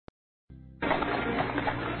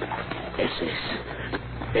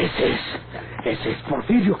Ese es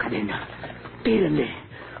Porfirio, Cadena. Tírenle.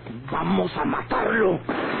 Vamos a matarlo.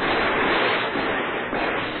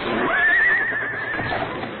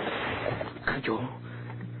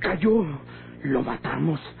 Cayó. Lo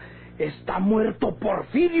matamos. Está muerto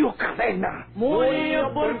Porfirio, Cadena.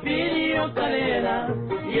 Murió Porfirio, Cadena.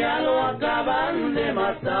 Ya lo acaban de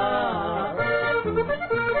matar.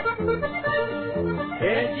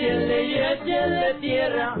 Échenle y échenle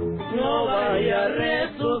tierra, no vaya a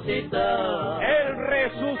resucitar. ¡El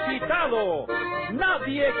resucitado!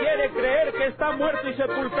 Nadie quiere creer que está muerto y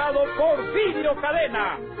sepultado Porfirio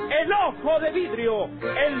Cadena, el ojo de vidrio,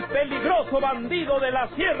 el peligroso bandido de la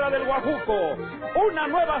Sierra del Guajuco. Una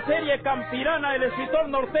nueva serie campirana del escritor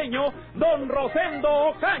norteño, don Rosendo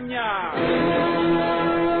Ocaña.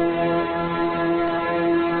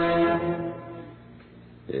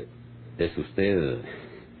 ¿Es usted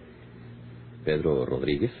Pedro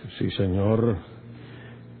Rodríguez? Sí, señor.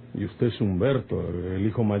 Y usted es Humberto, el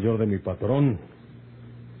hijo mayor de mi patrón.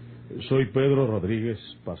 Soy Pedro Rodríguez,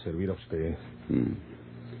 para servir a usted.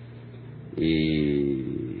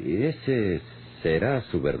 ¿Y ese será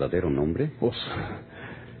su verdadero nombre? Pues,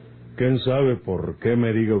 ¿quién sabe por qué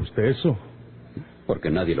me diga usted eso?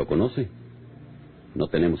 Porque nadie lo conoce. No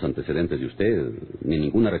tenemos antecedentes de usted, ni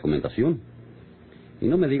ninguna recomendación. Y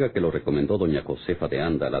no me diga que lo recomendó doña Josefa de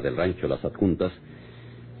Anda, la del rancho Las Adjuntas,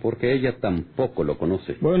 porque ella tampoco lo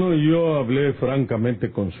conoce. Bueno, yo hablé francamente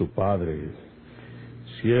con su padre.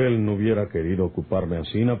 Si él no hubiera querido ocuparme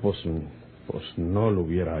así, pues no lo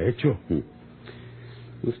hubiera hecho.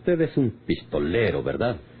 Usted es un pistolero,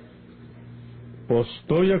 ¿verdad? Pues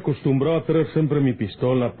estoy acostumbrado a tener siempre mi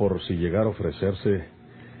pistola por si llegara a ofrecerse.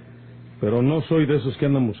 Pero no soy de esos que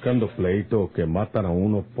andan buscando pleito o que matan a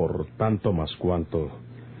uno por tanto más cuanto.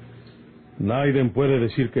 Nadie puede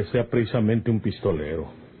decir que sea precisamente un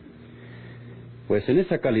pistolero. Pues en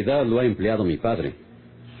esa calidad lo ha empleado mi padre.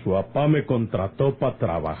 Su papá me contrató para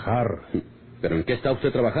trabajar. ¿Pero en qué está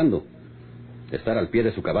usted trabajando? Estar al pie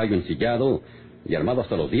de su caballo ensillado y armado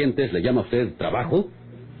hasta los dientes, ¿le llama usted trabajo?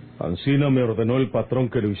 Ancina me ordenó el patrón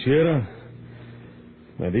que lo hiciera.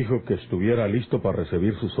 Me dijo que estuviera listo para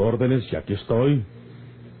recibir sus órdenes y aquí estoy.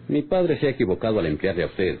 Mi padre se ha equivocado al emplearle a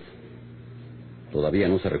usted. Todavía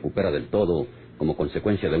no se recupera del todo como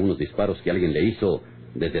consecuencia de unos disparos que alguien le hizo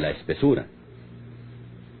desde la espesura.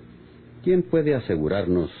 ¿Quién puede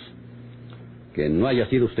asegurarnos que no haya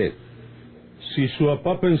sido usted? Si su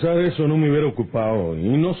papá pensara eso, no me hubiera ocupado. Y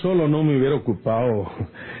no solo no me hubiera ocupado,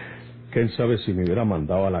 quién sabe si me hubiera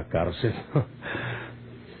mandado a la cárcel.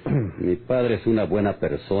 Mi padre es una buena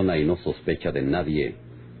persona y no sospecha de nadie.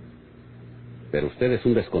 Pero usted es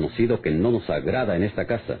un desconocido que no nos agrada en esta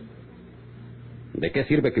casa. ¿De qué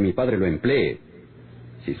sirve que mi padre lo emplee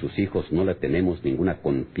si sus hijos no le tenemos ninguna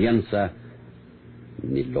confianza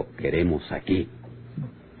ni lo queremos aquí?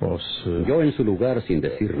 Pues... Yo en su lugar, sin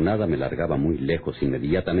decir nada, me largaba muy lejos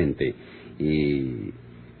inmediatamente. Y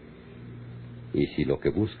si lo que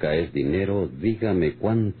busca es dinero, dígame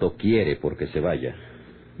cuánto quiere porque se vaya.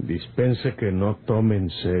 Dispense que no tome en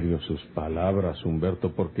serio sus palabras,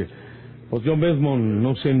 Humberto, porque pues yo mismo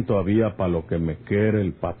no sé todavía para lo que me quiere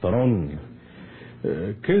el patrón.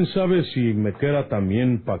 ¿Quién sabe si me queda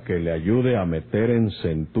también para que le ayude a meter en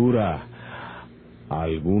cintura a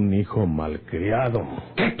algún hijo malcriado?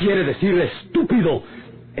 ¿Qué quiere decir, estúpido?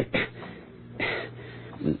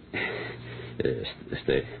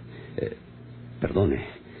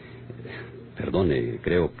 Perdone,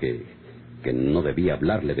 creo que no debía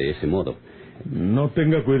hablarle de ese modo. No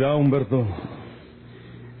tenga cuidado, Humberto.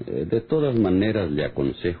 De todas maneras, le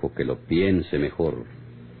aconsejo que lo piense mejor.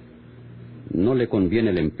 No le conviene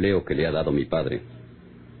el empleo que le ha dado mi padre.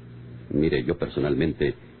 Mire, yo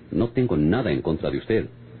personalmente no tengo nada en contra de usted.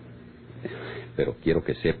 Pero quiero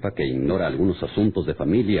que sepa que ignora algunos asuntos de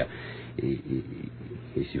familia.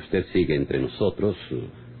 Y si usted sigue entre nosotros,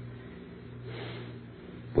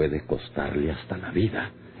 puede costarle hasta la vida.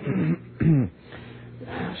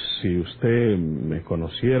 Si usted me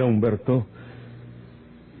conociera, Humberto,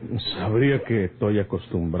 sabría que estoy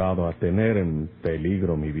acostumbrado a tener en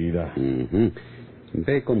peligro mi vida.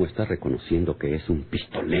 ¿Ve cómo está reconociendo que es un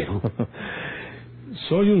pistolero?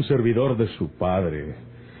 Soy un servidor de su padre.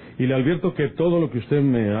 Y le advierto que todo lo que usted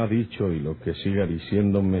me ha dicho y lo que siga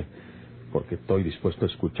diciéndome, porque estoy dispuesto a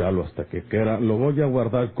escucharlo hasta que quiera, lo voy a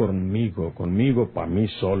guardar conmigo para mí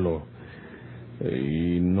solo.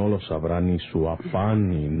 Y no lo sabrá ni su papá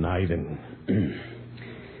ni Naiden.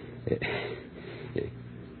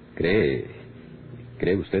 ¿Cree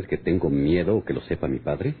usted que tengo miedo que lo sepa mi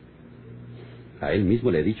padre? A él mismo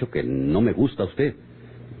le he dicho que no me gusta usted,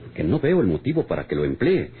 porque no veo el motivo para que lo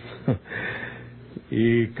emplee.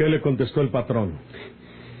 ¿Y qué le contestó el patrón?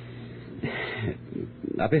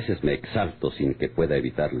 A veces me exalto sin que pueda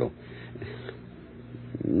evitarlo.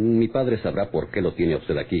 Mi padre sabrá por qué lo tiene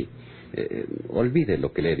usted aquí. Olvide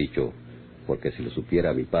lo que le he dicho, porque si lo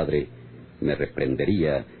supiera mi padre me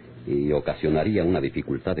reprendería y ocasionaría una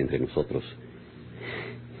dificultad entre nosotros.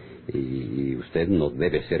 Y usted no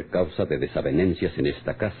debe ser causa de desavenencias en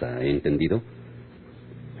esta casa, ¿he entendido?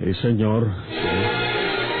 Sí, señor.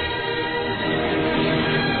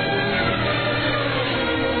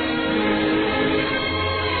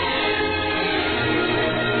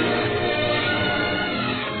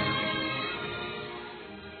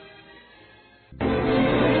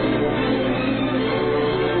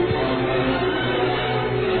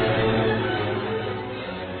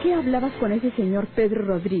 ¿Hablabas con ese señor Pedro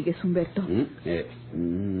Rodríguez, Humberto?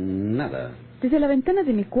 Nada. Desde la ventana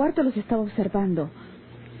de mi cuarto los estaba observando.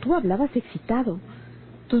 Tú hablabas excitado.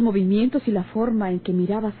 Tus movimientos y la forma en que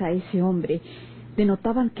mirabas a ese hombre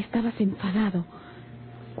denotaban que estabas enfadado.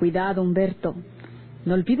 Cuidado, Humberto.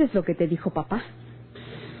 No olvides lo que te dijo papá.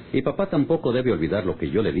 Y papá tampoco debe olvidar lo que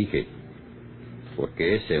yo le dije,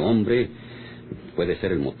 porque ese hombre puede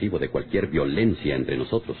ser el motivo de cualquier violencia entre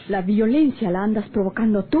nosotros. La violencia la andas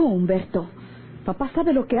provocando tú, Humberto. Papá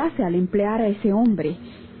sabe lo que hace al emplear a ese hombre.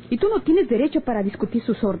 Y tú no tienes derecho para discutir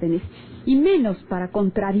sus órdenes, y menos para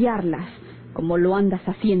contrariarlas, como lo andas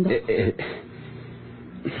haciendo.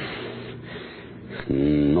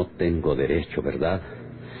 No tengo derecho, ¿verdad?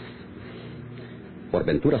 ¿Por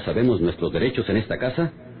ventura sabemos nuestros derechos en esta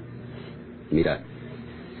casa? Mira,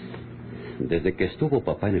 desde que estuvo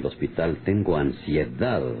papá en el hospital tengo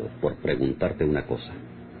ansiedad por preguntarte una cosa.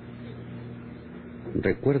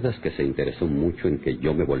 ¿Recuerdas que se interesó mucho en que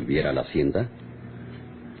yo me volviera a la hacienda?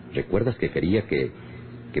 ¿Recuerdas que quería que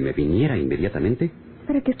me viniera inmediatamente?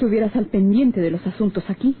 Para que estuvieras al pendiente de los asuntos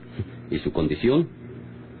aquí. ¿Y su condición?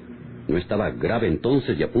 ¿No estaba grave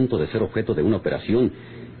entonces y a punto de ser objeto de una operación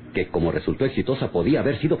que, como resultó exitosa, podía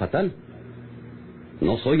haber sido fatal?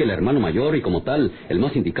 No soy el hermano mayor y, como tal, el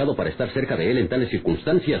más indicado para estar cerca de él en tales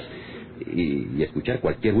circunstancias y escuchar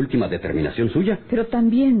cualquier última determinación suya. Pero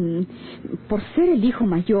también, por ser el hijo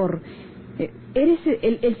mayor, eres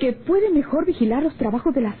el que puede mejor vigilar los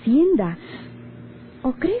trabajos de la hacienda.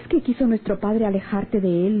 ¿O crees que quiso nuestro padre alejarte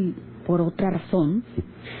de él por otra razón?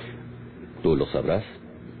 ¿Tú lo sabrás?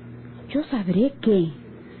 Yo sabré qué.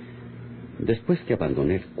 Después que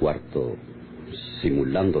abandoné el cuarto,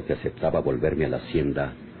 simulando que aceptaba volverme a la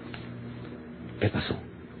hacienda, ¿qué pasó?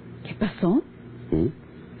 ¿Qué pasó?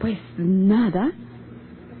 Pues nada.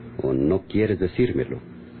 ¿O no quieres decírmelo?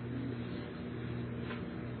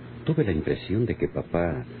 Tuve la impresión de que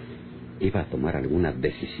papá iba a tomar alguna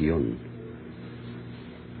decisión.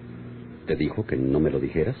 ¿Te dijo que no me lo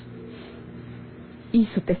dijeras? ¿Y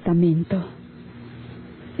su testamento?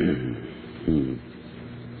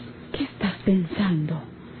 ¿Qué estás pensando?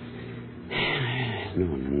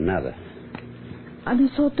 No, nada. A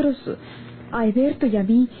nosotros, a Eberto y a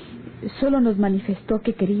mí, solo nos manifestó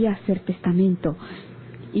que quería hacer testamento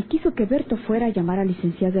y quiso que Eberto fuera a llamar al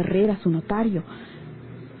licenciado Herrera, su notario.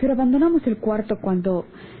 Pero abandonamos el cuarto cuando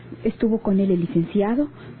estuvo con él el licenciado.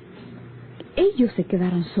 Ellos se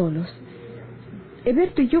quedaron solos.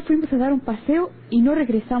 Eberto y yo fuimos a dar un paseo y no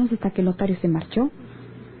regresamos hasta que el notario se marchó.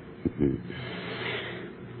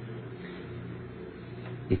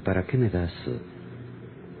 ¿Y para qué me das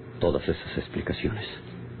todas esas explicaciones?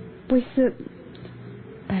 Pues,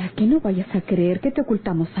 para que no vayas a creer que te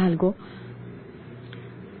ocultamos algo.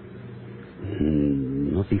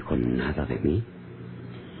 ¿No dijo nada de mí?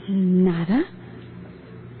 ¿Nada?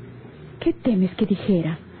 ¿Qué temes que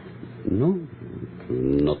dijera?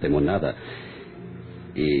 No temo nada.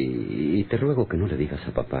 Y te ruego que no le digas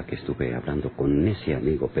a papá que estuve hablando con ese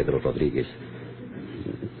amigo Pedro Rodríguez.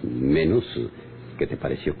 Menos que te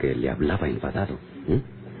pareció que le hablaba enfadado.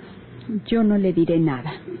 Yo no le diré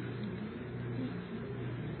nada.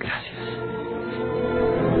 Gracias.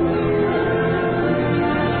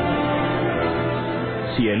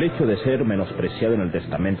 Si el hecho de ser menospreciado en el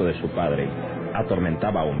testamento de su padre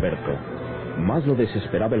atormentaba a Humberto, más lo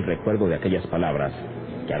desesperaba el recuerdo de aquellas palabras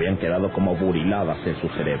que habían quedado como buriladas en su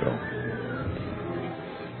cerebro.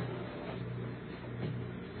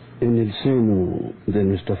 En el seno de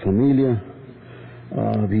nuestra familia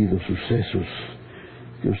ha habido sucesos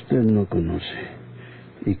que usted no conoce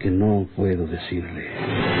y que no puedo decirle.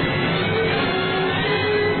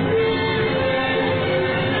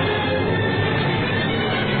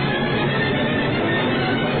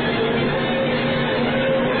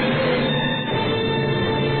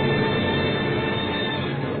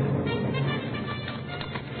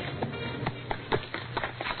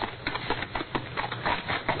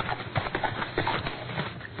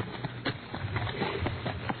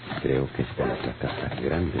 Creo que esta es la casa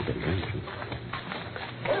grande del rancho.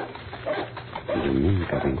 Yo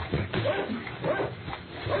nunca vengo por aquí.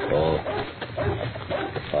 Oh,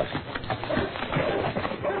 fácil.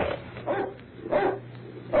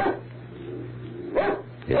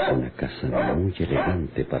 Es una casa muy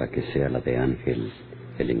elegante para que sea la de Ángel,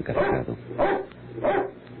 el encargado.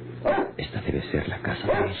 Esta debe ser la casa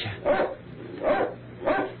de ella.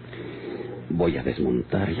 Voy a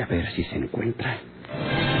desmontar y a ver si se encuentra.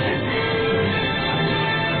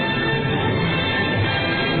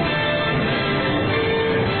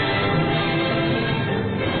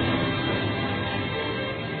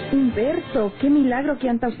 Humberto, qué milagro que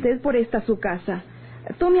anda usted por esta su casa.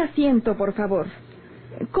 Tome asiento, por favor.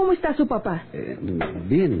 ¿Cómo está su papá?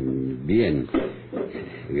 Bien, bien.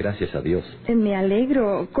 Gracias a Dios. Me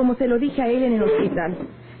alegro, como se lo dije a él en el hospital.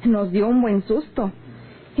 Nos dio un buen susto.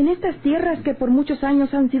 En estas tierras que por muchos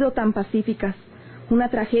años han sido tan pacíficas, una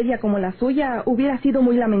tragedia como la suya hubiera sido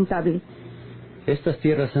muy lamentable. Estas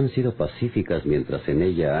tierras han sido pacíficas mientras en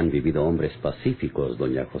ella han vivido hombres pacíficos,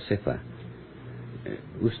 doña Josefa.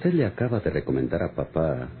 Usted le acaba de recomendar a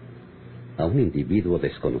papá a un individuo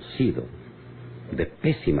desconocido, de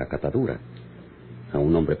pésima catadura, a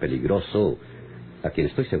un hombre peligroso, a quien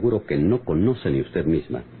estoy seguro que no conoce ni usted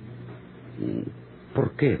misma.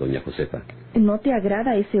 ¿Por qué, doña Josefa? ¿No te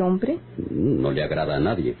agrada ese hombre? No le agrada a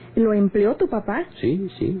nadie. ¿Lo empleó tu papá? Sí,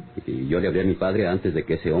 sí. Y yo le hablé a mi padre antes de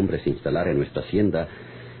que ese hombre se instalara en nuestra hacienda,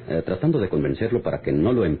 tratando de convencerlo para que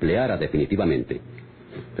no lo empleara definitivamente.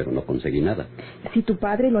 Pero no conseguí nada. Si tu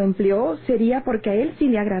padre lo empleó, sería porque a él sí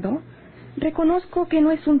le agradó. Reconozco que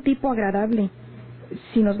no es un tipo agradable.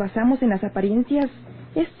 Si nos basamos en las apariencias,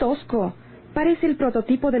 es tosco. Parece el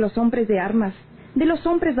prototipo de los hombres de armas, de los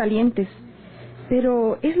hombres valientes.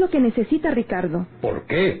 Pero es lo que necesita Ricardo. ¿Por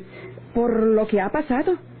qué? Por lo que ha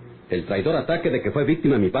pasado. ¿El traidor ataque de que fue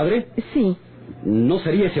víctima mi padre? Sí. ¿No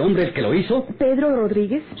sería ese hombre el que lo hizo? ¿Pedro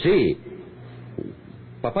Rodríguez? Sí.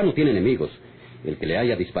 Papá no tiene enemigos. El que le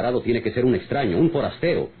haya disparado tiene que ser un extraño, un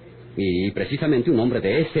forastero. Y precisamente un hombre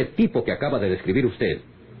de ese tipo que acaba de describir usted.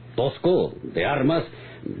 Tosco, de armas,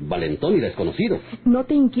 valentón y desconocido. No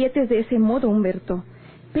te inquietes de ese modo, Humberto.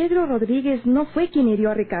 Pedro Rodríguez no fue quien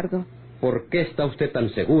hirió a Ricardo. ¿Por qué está usted tan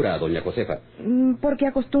segura, doña Josefa? Porque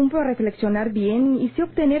acostumbro a reflexionar bien y sé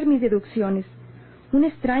obtener mis deducciones. Un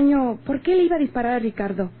extraño, ¿por qué le iba a disparar a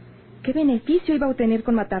Ricardo? ¿Qué beneficio iba a obtener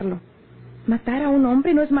con matarlo? Matar a un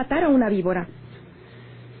hombre no es matar a una víbora.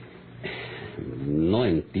 No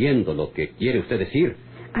entiendo lo que quiere usted decir.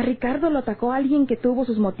 A Ricardo lo atacó alguien que tuvo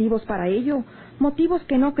sus motivos para ello, motivos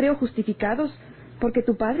que no creo justificados, porque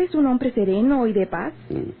tu padre es un hombre sereno y de paz.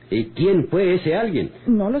 ¿Y quién fue ese alguien?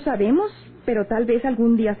 No lo sabemos, pero tal vez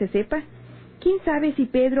algún día se sepa. ¿Quién sabe si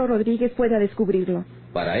Pedro Rodríguez pueda descubrirlo?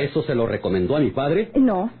 ¿Para eso se lo recomendó a mi padre?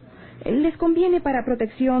 No, les conviene para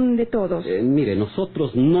protección de todos. Mire,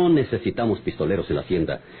 nosotros no necesitamos pistoleros en la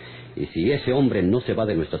hacienda. Y si ese hombre no se va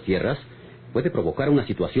de nuestras tierras, puede provocar una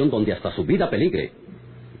situación donde hasta su vida peligre.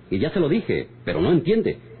 Y ya se lo dije, pero no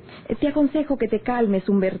entiende. Te aconsejo que te calmes,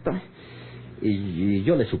 Humberto. Y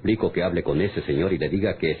yo le suplico que hable con ese señor y le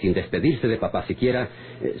diga que sin despedirse de papá siquiera,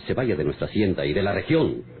 se vaya de nuestra hacienda y de la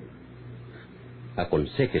región.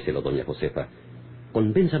 Aconséjeselo, doña Josefa.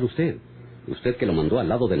 Convénzalo usted. Usted que lo mandó al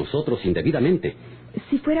lado de nosotros indebidamente.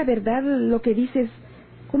 Si fuera verdad lo que dices,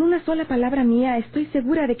 con una sola palabra mía estoy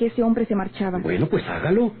segura de que ese hombre se marchaba. Bueno, pues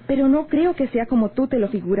hágalo. Pero no creo que sea como tú te lo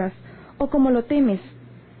figuras, o como lo temes,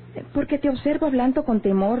 porque te observo hablando con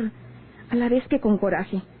temor, a la vez que con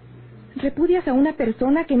coraje. Repudias a una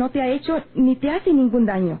persona que no te ha hecho ni te hace ningún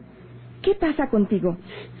daño. ¿Qué pasa contigo?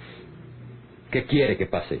 ¿Qué quiere que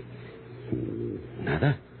pase?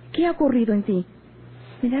 Nada. ¿Qué ha ocurrido en ti?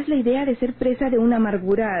 Me das la idea de ser presa de una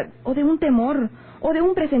amargura, o de un temor, o de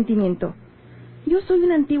un presentimiento. Yo soy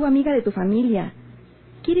una antigua amiga de tu familia.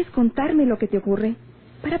 ¿Quieres contarme lo que te ocurre?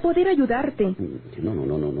 Para poder ayudarte.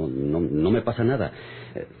 No me pasa nada.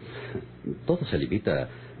 Todo se limita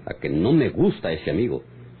a que no me gusta ese amigo.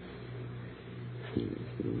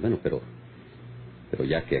 Bueno, pero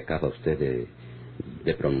ya que acaba usted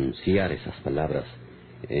de pronunciar esas palabras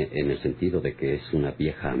en el sentido de que es una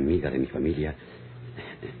vieja amiga de mi familia,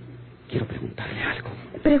 quiero preguntarle algo.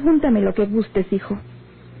 Pregúntame lo que gustes, hijo.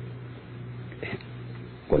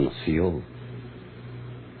 ¿Conoció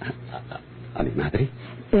a mi madre?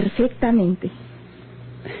 Perfectamente.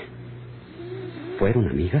 ¿Fueron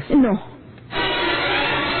amigas? No.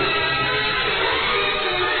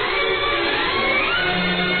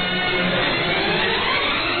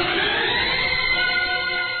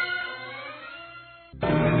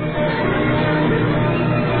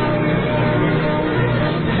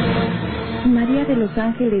 María de los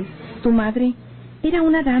Ángeles Tu madre era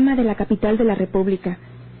una dama de la capital de la República.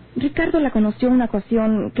 Ricardo la conoció una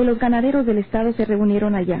ocasión que los ganaderos del estado se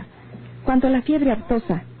reunieron allá, cuando la fiebre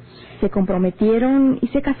aftosa. Se comprometieron y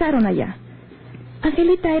se casaron allá.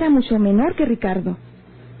 Angelita era mucho menor que Ricardo.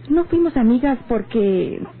 No fuimos amigas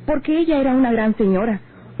porque ella era una gran señora,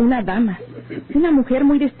 una dama, una mujer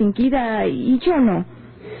muy distinguida y yo no.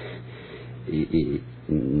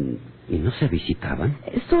 ¿Y no se visitaban?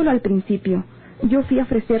 Solo al principio. Yo fui a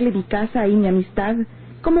ofrecerle mi casa y mi amistad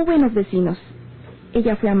como buenos vecinos.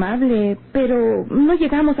 Ella fue amable, pero no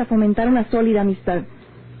llegamos a fomentar una sólida amistad.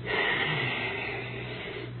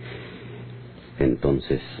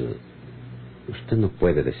 Entonces, usted no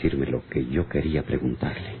puede decirme lo que yo quería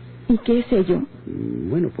preguntarle. ¿Y qué es ello?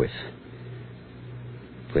 Bueno, pues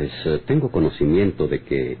tengo conocimiento de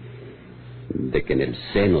que en el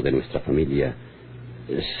seno de nuestra familia,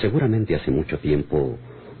 seguramente hace mucho tiempo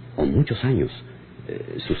o muchos años,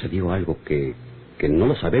 sucedió algo que no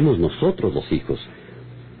lo sabemos nosotros los hijos,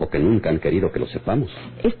 o que nunca han querido que lo sepamos.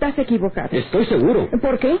 Estás equivocado. Estoy seguro.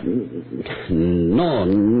 ¿Por qué?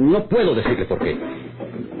 No puedo decirle por qué.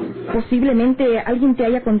 Posiblemente alguien te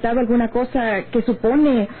haya contado alguna cosa que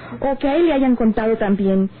supone, o que a él le hayan contado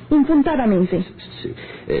también, infundadamente. Sí.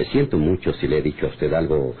 Siento mucho si le he dicho a usted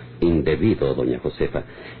algo indebido, doña Josefa.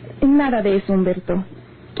 Nada de eso, Humberto.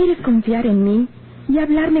 ¿Quieres confiar en mí y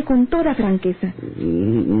hablarme con toda franqueza?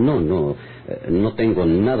 No tengo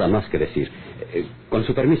nada más que decir. Con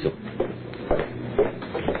su permiso.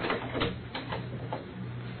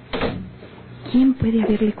 ¿Quién puede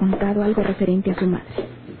haberle contado algo referente a su madre?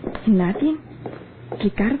 ¿Nadie?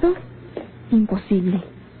 ¿Ricardo? Imposible.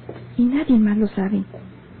 Y nadie más lo sabe,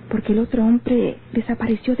 porque el otro hombre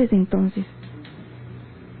desapareció desde entonces.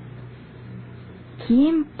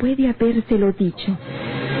 ¿Quién puede habérselo dicho?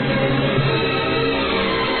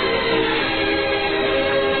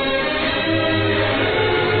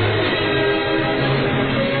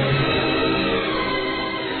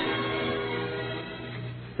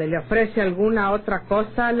 ¿Se le ofrece alguna otra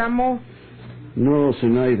cosa al amo? No,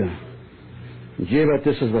 Zenaida. Llévate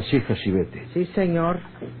esas vasijas y vete. Sí, señor.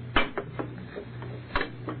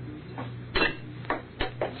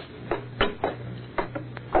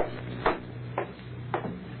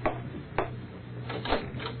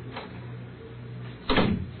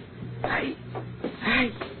 Ay,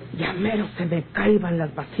 ya mero se me caían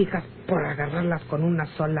las vasijas por agarrarlas con una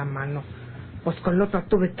sola mano. Pues con la otra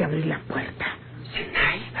tuve que abrir la puerta.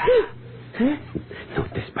 Zenaida. ¿Eh? No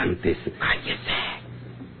te espantes. ¡Cállese!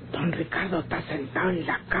 Don Ricardo está sentado en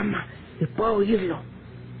la cama y puedo oírlo.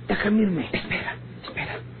 Déjame irme. Espera.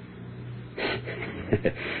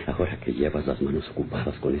 Ahora que llevas las manos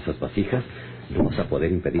ocupadas con esas vasijas, no vas a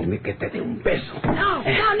poder impedirme que te dé un beso. ¡No!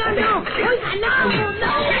 ¡Oiga, no!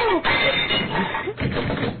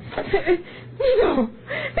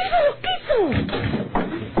 ¡Mira lo que hizo!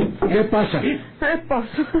 ¿Qué pasa?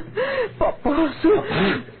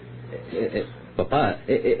 Papá,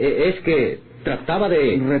 es que trataba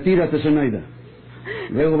de... Retírate, Zenaida.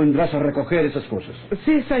 Luego vendrás a recoger esas cosas.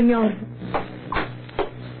 Sí, señor.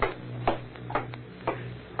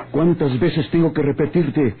 ¿Cuántas veces tengo que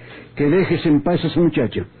repetirte que dejes en paz a esa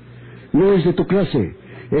muchacha? No es de tu clase,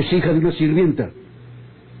 es hija de una sirvienta.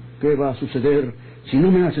 ¿Qué va a suceder si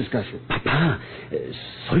no me haces caso? Papá,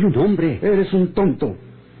 soy un hombre. Eres un tonto.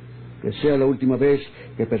 Que sea la última vez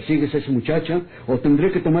que persigues a esa muchacha o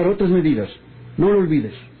tendré que tomar otras medidas. No lo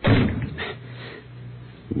olvides.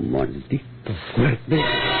 Maldita suerte.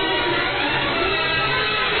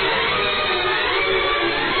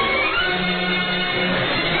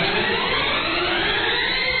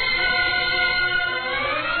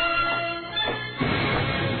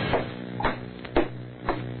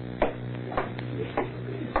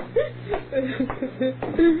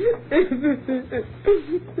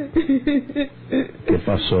 ¿Qué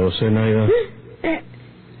pasó, Zenaida?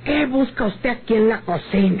 ¿Qué busca usted aquí en la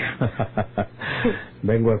cocina?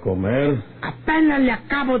 Vengo a comer. Apenas le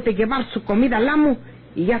acabo de llevar su comida al amo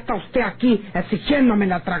y ya está usted aquí exigiéndome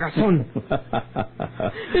la tragazón.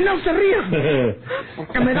 Y no se rían,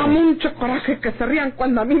 porque me da mucho coraje que se rían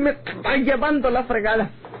cuando a mí me están llevando la fregada.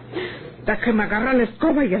 Déjeme agarrar la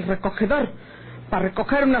escoba y el recogedor para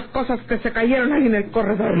recoger unas cosas que se cayeron ahí en el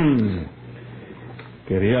corredor.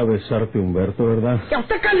 Quería besarte, Humberto, ¿verdad? ¿Y a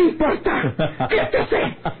usted qué le importa?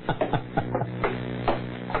 ¡Quítese!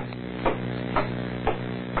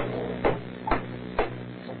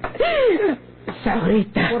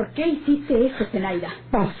 Sabrita. ¿Por qué hiciste eso, Zenaida?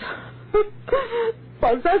 Pues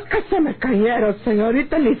es que se me cayeron,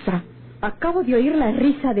 señorita Elisa. Acabo de oír la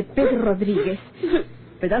risa de Pedro Rodríguez.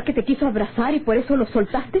 ¿Verdad que te quiso abrazar y por eso lo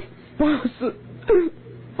soltaste? Pues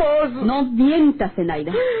Pues... No mientas,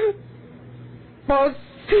 Zenaida. Pues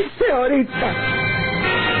sí, señorita.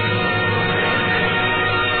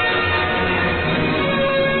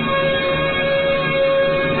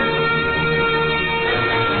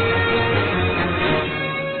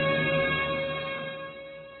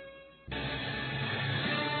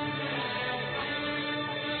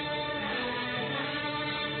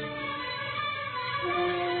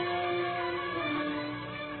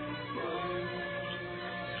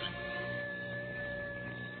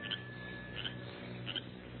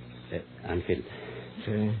 Ángel.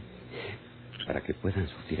 Sí. Para que puedan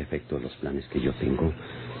surtir efecto los planes que yo tengo,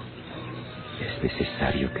 es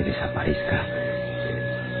necesario que desaparezca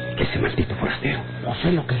ese maldito forastero. Pues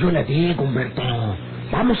es lo que yo le digo, Humberto.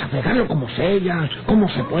 Vamos a pegarlo como sea, como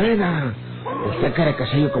se pueda. Usted quiere que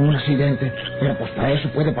siga como un accidente, pero pues para eso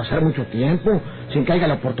puede pasar mucho tiempo sin que haya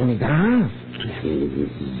la oportunidad.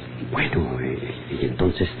 Bueno, y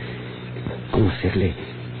entonces, ¿cómo hacerle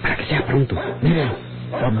para que sea pronto? Mire,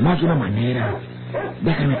 por nomás de una manera.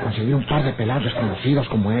 Déjame conseguir un par de pelados desconocidos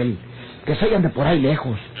como él, que se vayan de por ahí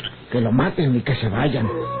lejos, que lo maten y que se vayan.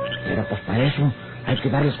 Pero pues para eso hay que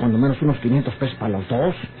darles cuando menos unos 500 pesos para los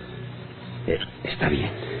dos. Está bien.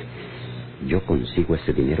 Yo consigo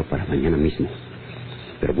ese dinero para mañana mismo.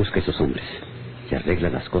 Pero busca a esos hombres y arregla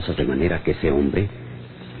las cosas de manera que ese hombre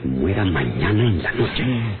muera mañana en la noche.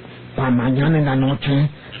 Para mañana en la noche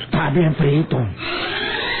está bien frito.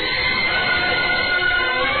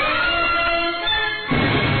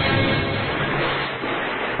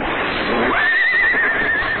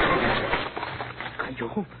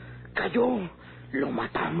 Cayó. Lo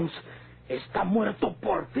matamos. Está muerto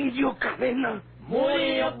Porfirio Cadena.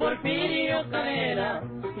 Murió Porfirio Cadena,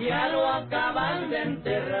 ya lo acaban de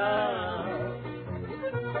enterrar.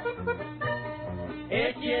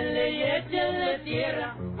 Échenle y échenle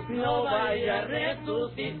tierra, no vaya a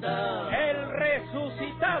resucitar. El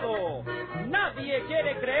resucitado. Nadie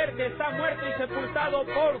quiere creer que está muerto y sepultado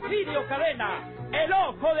Porfirio Cadena, el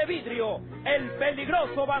ojo de vidrio, el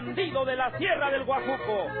peligroso bandido de la Sierra del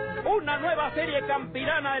Guajuco. Una nueva serie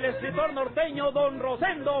campirana del escritor norteño don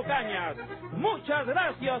Rosendo Ocañas. Muchas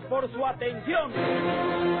gracias por su atención.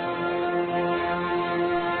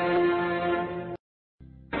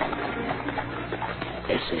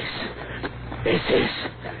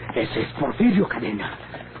 Ese es Porfirio Cadena.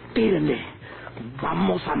 Tírenle.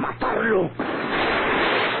 Vamos a matarlo.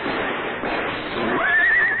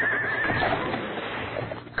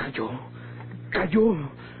 Cayó.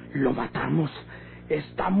 Lo matamos.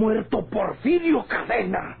 Está muerto Porfirio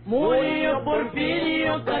Cadena. Murió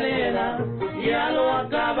Porfirio Cadena, ya lo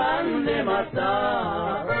acaban de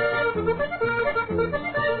matar.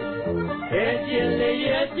 Échenle y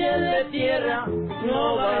échenle tierra,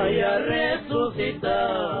 no vaya a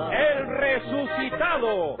resucitar. El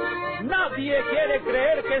resucitado. Nadie quiere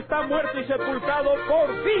creer que está muerto y sepultado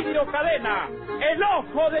Porfirio Cadena, el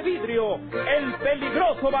ojo de vidrio, el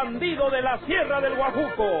peligroso bandido de la Sierra del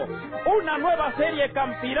Guajuco. Una nueva serie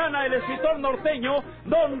campirana del escritor norteño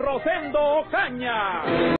don Rosendo Ocaña.